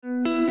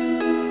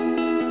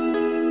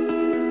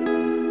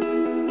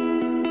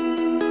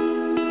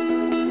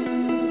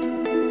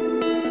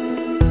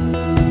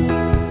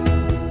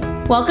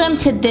Welcome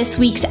to this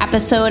week's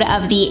episode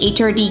of the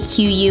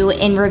HRDQU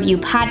in Review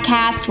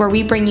podcast, where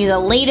we bring you the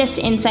latest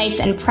insights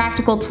and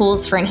practical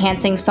tools for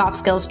enhancing soft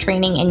skills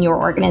training in your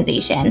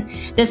organization.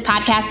 This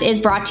podcast is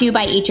brought to you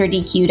by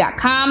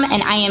HRDQ.com,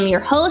 and I am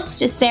your host,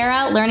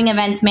 Sarah, Learning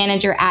Events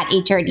Manager at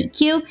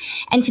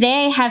HRDQ. And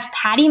today I have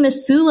Patty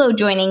Masulo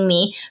joining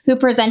me, who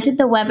presented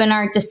the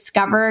webinar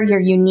Discover Your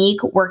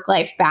Unique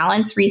Work-Life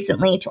Balance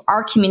recently to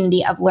our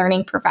community of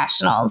learning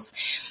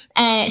professionals.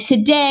 And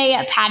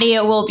today, Patty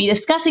will be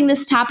discussing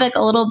this topic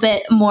a little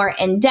bit more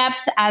in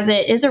depth, as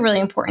it is a really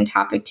important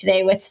topic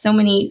today with so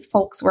many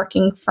folks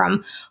working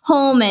from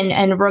home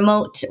and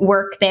remote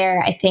work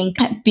there. I think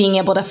being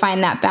able to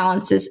find that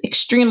balance is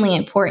extremely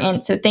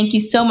important. So thank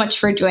you so much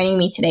for joining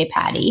me today,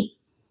 Patty.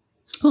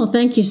 Oh,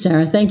 thank you,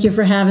 Sarah. Thank you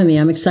for having me.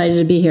 I'm excited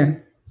to be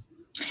here.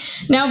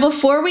 Now,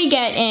 before we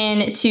get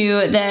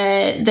into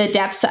the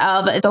depths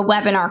of the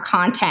webinar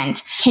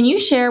content, can you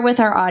share with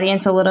our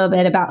audience a little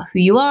bit about who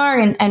you are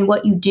and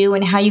what you do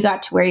and how you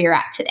got to where you're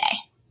at today?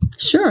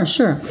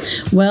 Sure.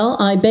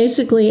 Well, I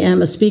basically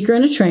am a speaker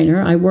and a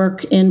trainer. I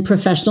work in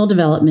professional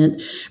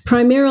development,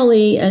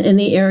 primarily in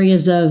the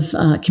areas of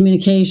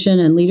communication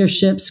and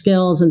leadership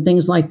skills and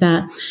things like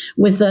that,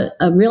 with a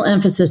real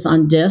emphasis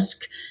on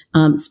DISC.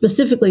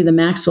 Specifically the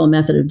Maxwell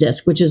method of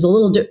DISC, which is a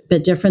little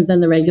bit different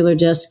than the regular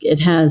DISC.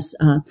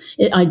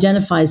 It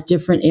identifies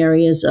different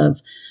areas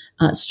of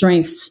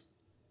strengths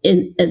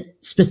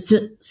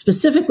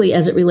specifically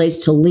as it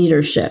relates to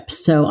leadership.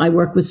 So I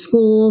work with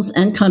schools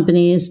and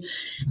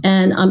companies,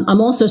 and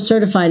I'm also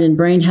certified in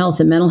brain health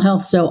and mental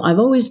health. So I've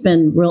always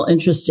been real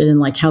interested in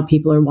like how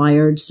people are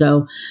wired.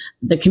 So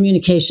the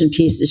communication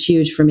piece is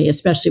huge for me,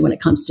 especially when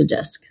it comes to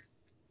DISC.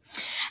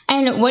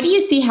 And what do you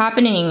see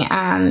happening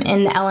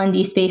in the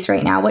L&D space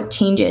right now? What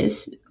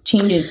changes do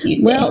you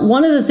see? Well,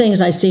 one of the things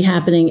I see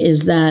happening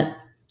is that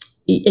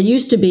it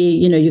used to be,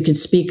 you could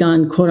speak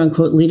on quote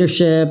unquote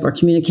leadership or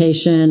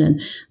communication, and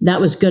that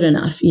was good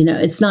enough.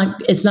 It's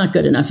not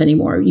good enough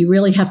anymore. You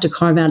really have to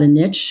carve out a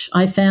niche.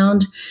 I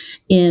found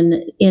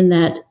in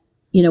that,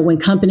 when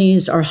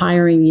companies are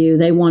hiring you,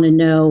 they want to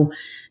know,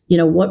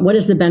 what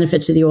is the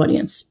benefit to the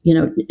audience?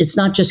 It's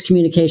not just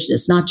communication.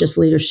 It's not just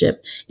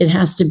leadership. It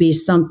has to be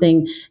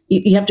something,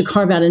 you have to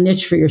carve out a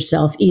niche for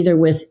yourself, either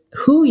with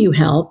who you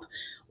help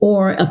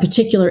or a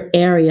particular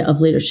area of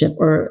leadership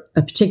or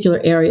a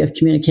particular area of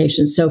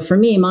communication. So for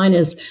me, mine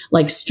is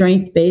like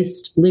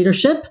strength-based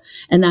leadership.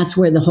 And that's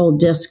where the whole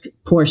DISC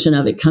portion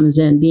of it comes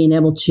in, being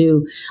able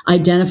to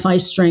identify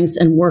strengths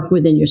and work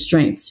within your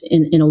strengths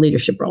in a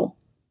leadership role.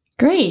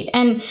 Great.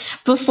 And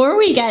before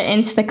we get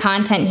into the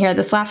content here,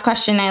 this last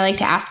question I like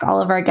to ask all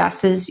of our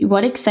guests is,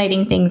 what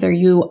exciting things are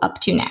you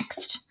up to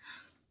next?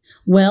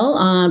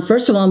 Well,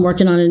 first of all, I'm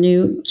working on a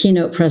new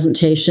keynote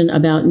presentation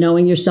about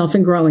knowing yourself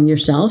and growing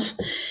yourself.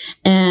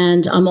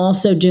 And I'm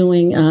also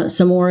doing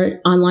some more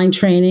online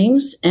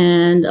trainings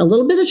and a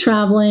little bit of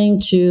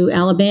traveling to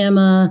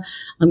Alabama.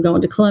 I'm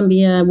going to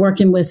Columbia,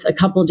 working with a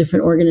couple of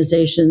different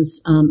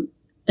organizations,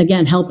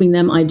 again, helping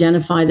them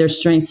identify their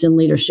strengths in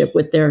leadership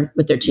with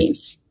their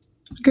teams.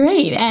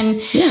 Great.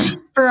 And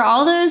for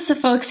all those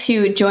folks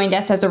who joined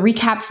us, as a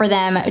recap for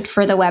them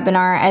for the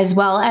webinar, as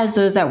well as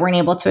those that weren't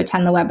able to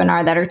attend the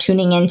webinar that are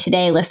tuning in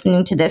today,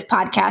 listening to this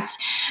podcast,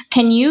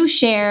 can you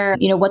share,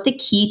 what the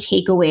key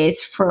takeaways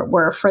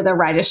were for the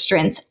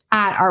registrants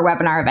at our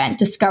webinar event,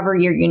 Discover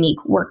Your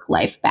Unique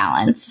Work-Life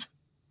Balance?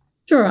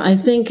 Sure. I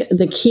think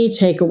the key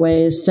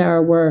takeaways,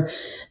 Sarah, were,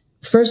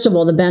 first of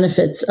all, the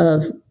benefits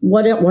of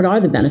what are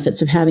the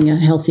benefits of having a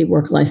healthy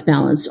work-life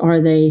balance?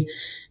 Are they,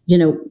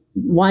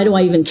 why do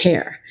I even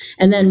care?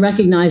 And then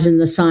recognizing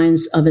the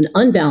signs of an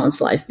unbalanced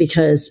life,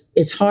 because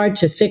it's hard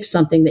to fix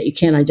something that you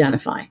can't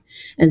identify.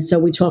 And so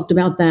we talked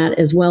about that,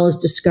 as well as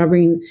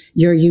discovering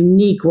your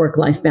unique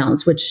work-life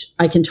balance, which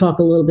I can talk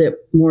a little bit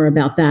more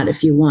about that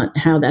if you want,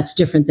 how that's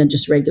different than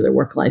just regular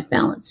work-life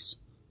balance.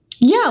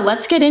 Yeah,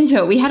 let's get into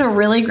it. We had a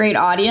really great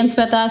audience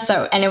with us,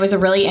 and it was a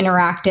really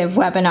interactive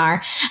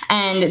webinar.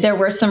 And there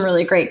were some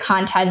really great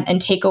content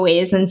and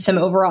takeaways and some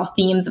overall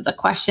themes of the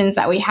questions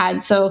that we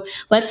had. So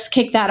let's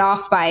kick that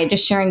off by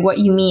just sharing what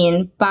you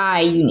mean by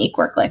unique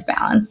work-life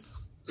balance.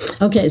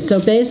 Okay,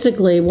 so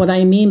basically what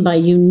I mean by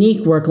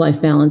unique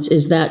work-life balance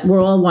is that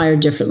we're all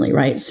wired differently,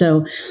 right?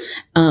 So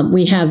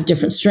we have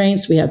different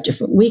strengths, we have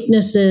different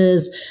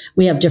weaknesses,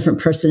 we have different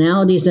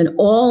personalities, and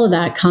all of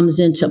that comes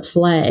into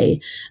play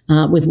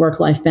with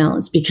work-life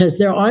balance, because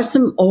there are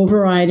some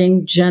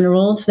overriding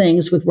general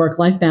things with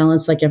work-life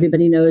balance. Like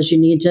everybody knows, you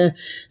need to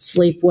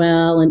sleep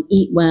well and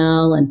eat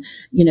well and,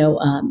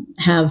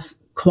 have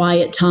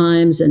quiet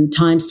times and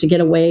times to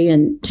get away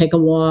and take a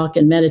walk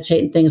and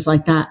meditate and things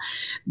like that.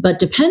 But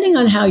depending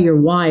on how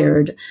you're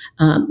wired,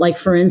 like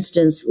for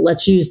instance,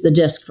 let's use the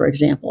DISC, for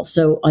example.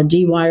 So a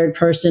dewired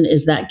person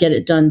is that get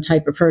it done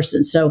type of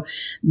person. So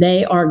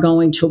they are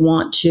going to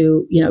want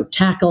to,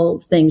 tackle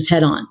things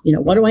head on.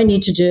 What do I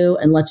need to do?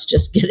 And let's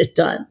just get it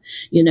done.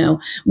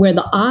 Where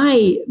the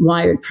I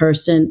wired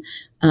person,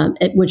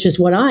 which is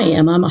what I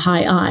am, I'm a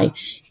high I,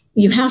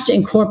 you have to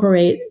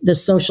incorporate the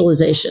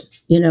socialization.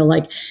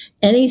 Like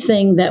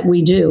anything that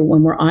we do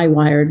when we're I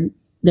wired,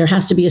 there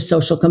has to be a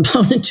social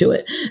component to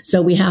it.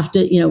 So we have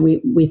to,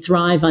 we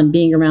thrive on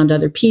being around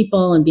other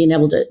people and being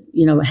able to,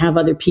 have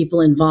other people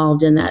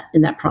involved in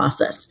that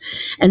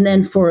process. And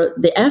then for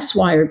the S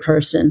wired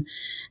person,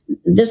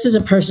 this is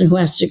a person who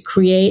has to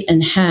create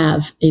and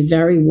have a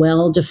very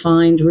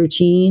well-defined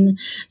routine.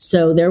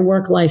 So their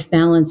work-life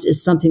balance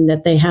is something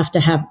that they have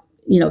to have,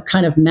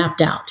 kind of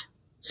mapped out,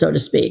 so to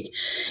speak.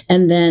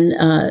 And then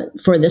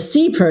for the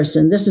C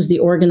person, this is the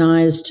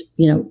organized,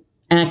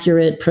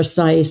 accurate,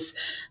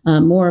 precise,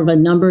 more of a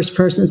numbers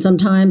person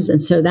sometimes.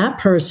 And so that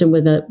person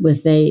with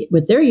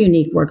their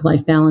unique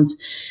work-life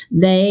balance,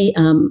 they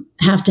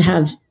have to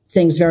have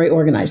things very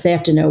organized. They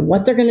have to know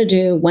what they're going to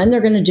do, when they're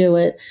going to do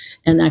it,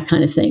 and that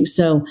kind of thing.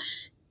 So,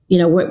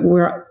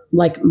 we're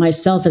like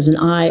myself as an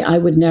I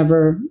would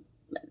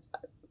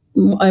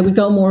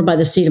go more by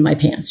the seat of my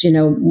pants,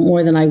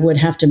 more than I would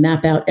have to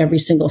map out every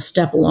single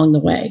step along the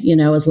way,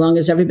 as long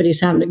as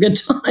everybody's having a good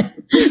time.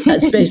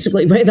 That's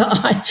basically the way the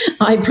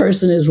I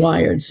person is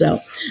wired. So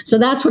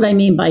that's what I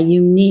mean by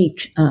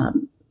unique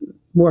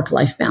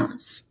work-life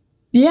balance.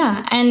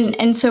 Yeah.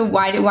 And so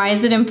why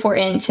is it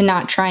important to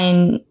not try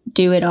and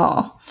do it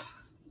all?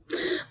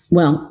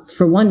 Well,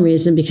 for one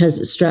reason, because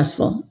it's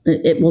stressful.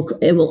 It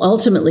will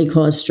ultimately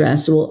cause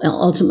stress. It will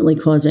ultimately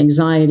cause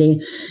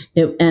anxiety.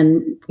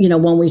 And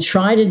when we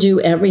try to do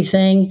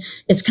everything,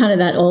 it's kind of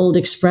that old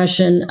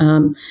expression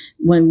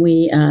when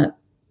we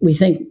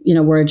think,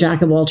 we're a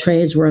jack of all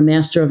trades, we're a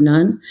master of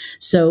none.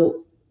 So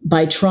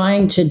by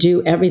trying to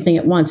do everything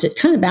at once, it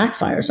kind of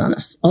backfires on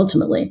us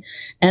ultimately.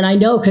 And I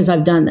know because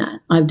I've done that.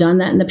 I've done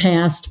that in the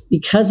past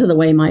because of the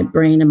way my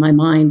brain and my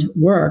mind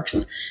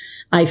works.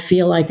 I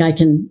feel like I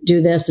can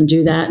do this and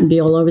do that and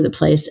be all over the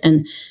place.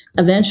 And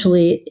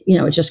eventually,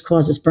 it just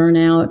causes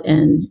burnout.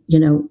 And,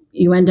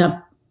 you end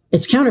up,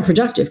 it's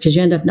counterproductive because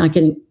you end up not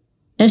getting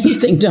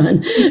anything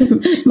done,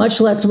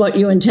 much less what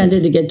you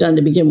intended to get done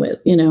to begin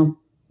with,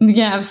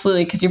 Yeah,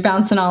 absolutely. Because you're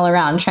bouncing all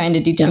around trying to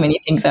do too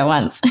many things at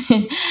once.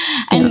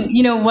 And,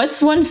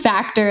 what's one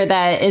factor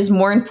that is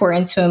more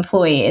important to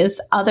employees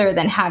other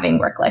than having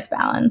work-life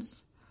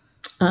balance?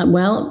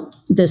 Well,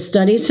 the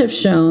studies have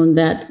shown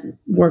that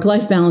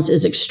work-life balance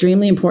is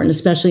extremely important,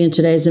 especially in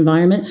today's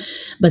environment,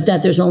 but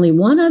that there's only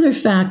one other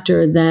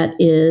factor that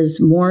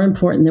is more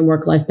important than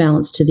work-life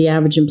balance to the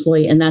average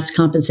employee, and that's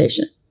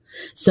compensation.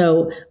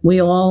 So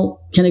we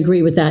all can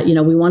agree with that.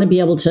 We want to be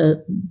able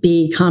to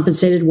be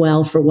compensated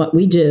well for what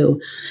we do,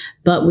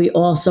 but we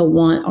also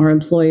want our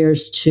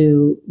employers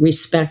to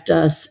respect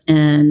us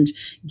and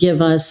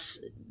give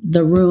us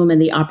the room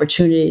and the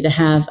opportunity to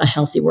have a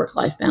healthy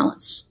work-life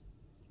balance.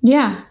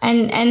 Yeah.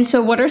 And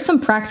so what are some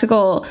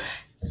practical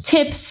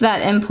tips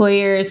that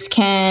employers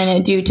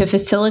can do to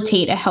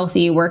facilitate a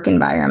healthy work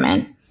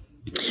environment?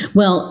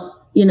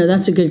 Well,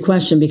 that's a good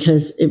question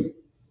because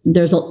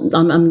I'm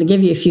going to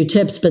give you a few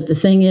tips, but the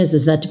thing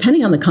is that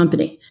depending on the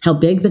company, how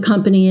big the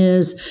company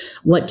is,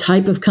 what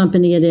type of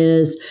company it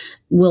is,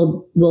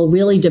 will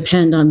really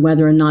depend on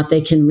whether or not they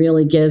can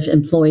really give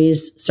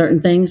employees certain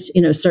things.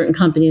 Certain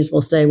companies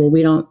will say, well,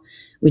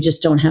 we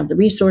just don't have the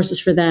resources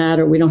for that,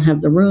 or we don't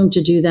have the room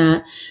to do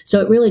that. So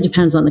it really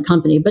depends on the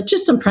company. But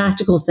just some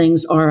practical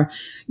things are,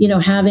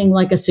 having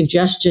like a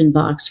suggestion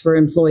box for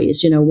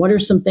employees. What are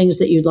some things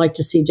that you'd like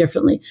to see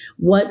differently?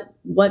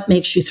 What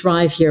makes you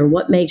thrive here?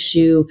 What makes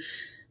you,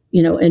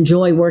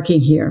 enjoy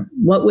working here?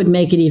 What would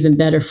make it even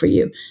better for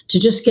you? To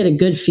just get a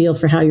good feel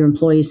for how your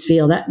employees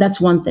feel. That's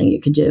one thing you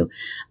could do.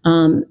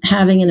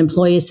 Having an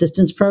employee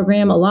assistance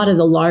program. A lot of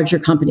the larger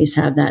companies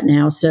have that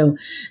now. So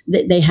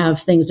they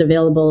have things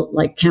available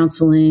like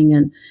counseling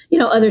and,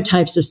 other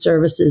types of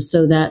services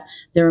so that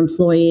their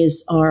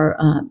employees are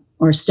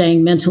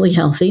staying mentally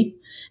healthy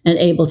and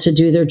able to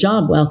do their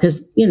job well.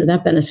 Because,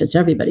 that benefits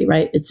everybody,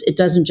 right? It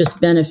doesn't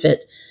just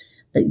benefit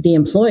the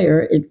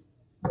employer.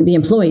 The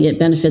employee, it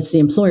benefits the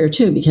employer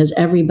too, because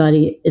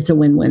it's a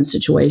win-win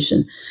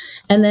situation.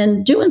 And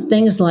then doing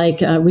things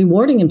like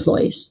rewarding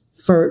employees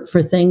for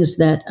things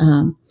that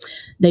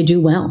they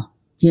do well,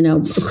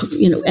 and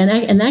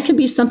that can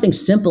be something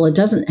simple. It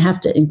doesn't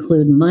have to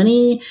include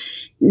money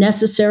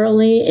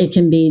necessarily. It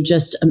can be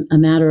just a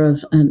matter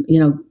of,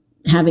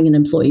 having an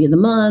employee of the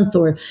month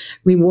or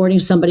rewarding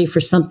somebody for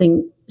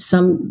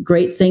some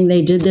great thing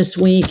they did this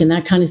week and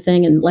that kind of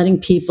thing, and letting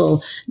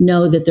people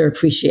know that they're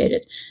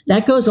appreciated.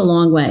 That goes a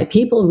long way.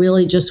 People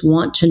really just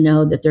want to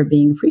know that they're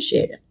being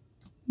appreciated.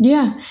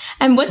 Yeah.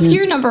 And what's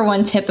your number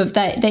one tip of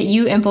that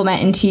you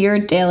implement into your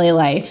daily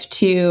life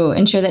to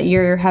ensure that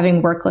you're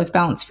having work-life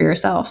balance for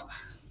yourself?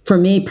 For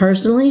me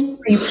personally?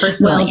 For you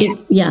personally.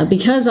 Well,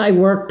 because I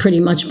work pretty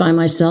much by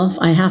myself,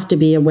 I have to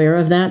be aware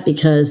of that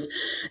because,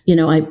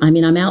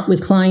 I'm out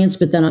with clients,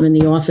 but then I'm in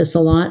the office a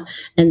lot.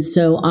 And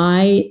so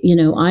I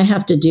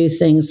have to do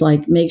things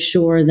like make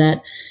sure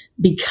that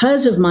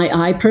because of my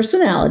I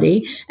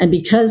personality and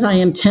because I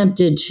am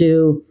tempted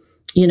to,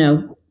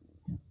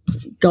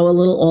 go a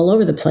little all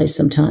over the place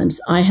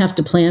sometimes, I have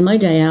to plan my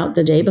day out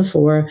the day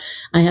before.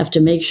 I have to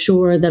make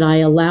sure that I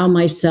allow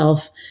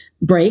myself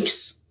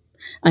breaks.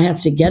 I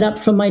have to get up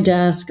from my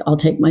desk. I'll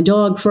take my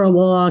dog for a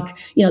walk.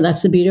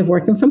 That's the beauty of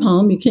working from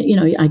home.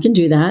 I can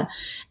do that.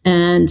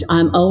 And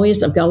I've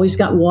always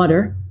got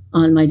water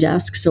on my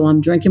desk. So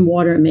I'm drinking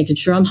water and making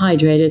sure I'm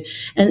hydrated.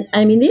 And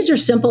I mean, these are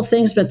simple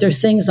things, but they're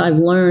things I've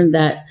learned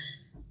that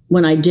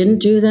when I didn't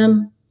do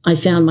them, I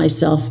found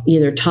myself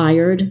either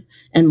tired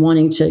and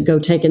wanting to go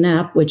take a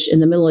nap, which in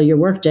the middle of your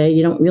workday,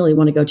 you don't really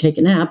want to go take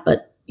a nap,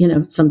 but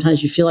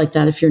sometimes you feel like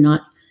that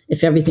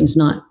if everything's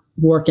not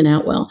working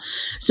out well.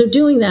 So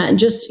doing that and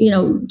just,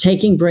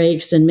 taking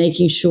breaks and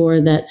making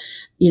sure that,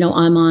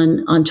 I'm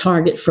on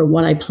target for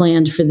what I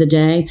planned for the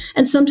day.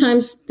 And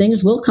sometimes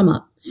things will come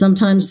up.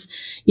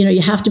 Sometimes,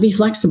 you have to be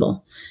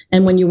flexible.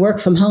 And when you work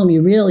from home,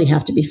 you really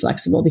have to be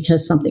flexible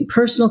because something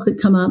personal could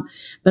come up.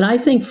 But I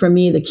think for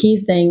me, the key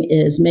thing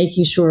is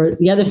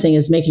the other thing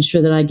is making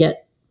sure that I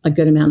get a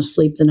good amount of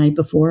sleep the night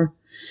before.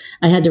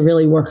 I had to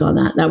really work on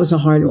that. That was a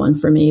hard one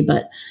for me,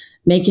 but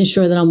making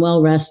sure that I'm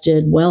well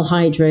rested, well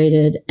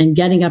hydrated, and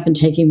getting up and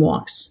taking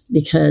walks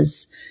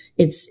because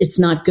it's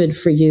not good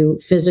for you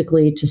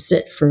physically to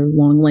sit for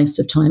long lengths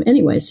of time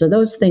anyway. So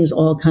those things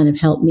all kind of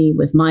help me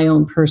with my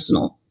own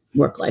personal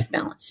work-life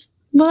balance.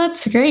 Well,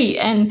 that's great.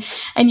 And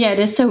yeah, it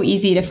is so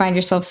easy to find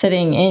yourself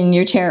sitting in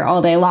your chair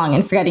all day long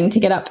and forgetting to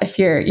get up if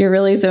you're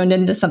really zoned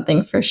into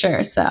something for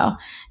sure. So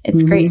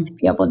it's great to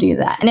be able to do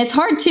that. And it's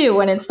hard too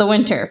when it's the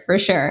winter for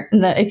sure.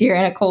 If you're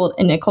in a cold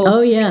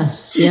Oh, state.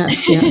 yes,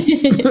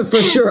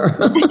 for sure.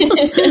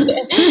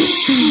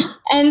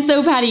 And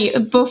so, Patty,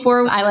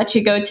 before I let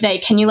you go today,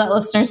 can you let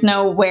listeners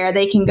know where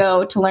they can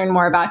go to learn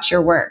more about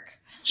your work?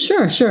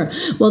 Sure.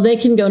 Well, they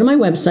can go to my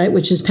website,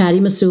 which is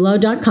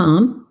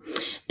pattymasulo.com.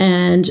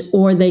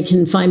 Or they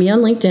can find me on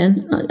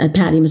LinkedIn at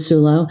Patty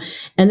Masulo.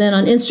 And then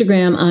on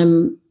Instagram,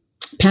 I'm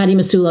Patty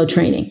Masulo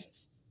Training.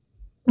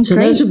 So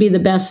those would be the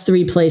best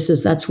three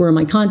places. That's where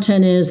my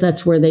content is.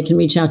 That's where they can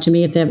reach out to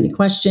me if they have any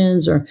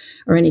questions or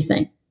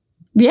anything.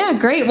 Yeah,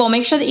 great. Well,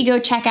 make sure that you go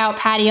check out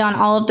Patty on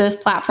all of those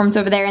platforms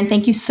over there. And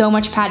thank you so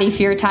much, Patty,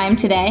 for your time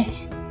today.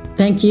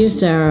 Thank you,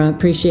 Sarah.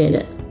 Appreciate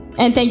it.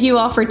 And thank you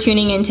all for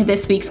tuning into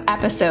this week's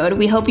episode.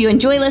 We hope you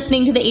enjoy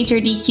listening to the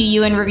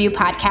HRDQU in Review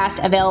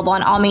podcast, available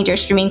on all major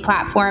streaming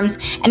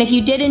platforms. And if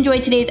you did enjoy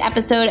today's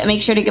episode,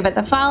 make sure to give us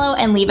a follow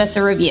and leave us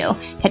a review.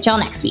 Catch y'all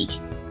next week.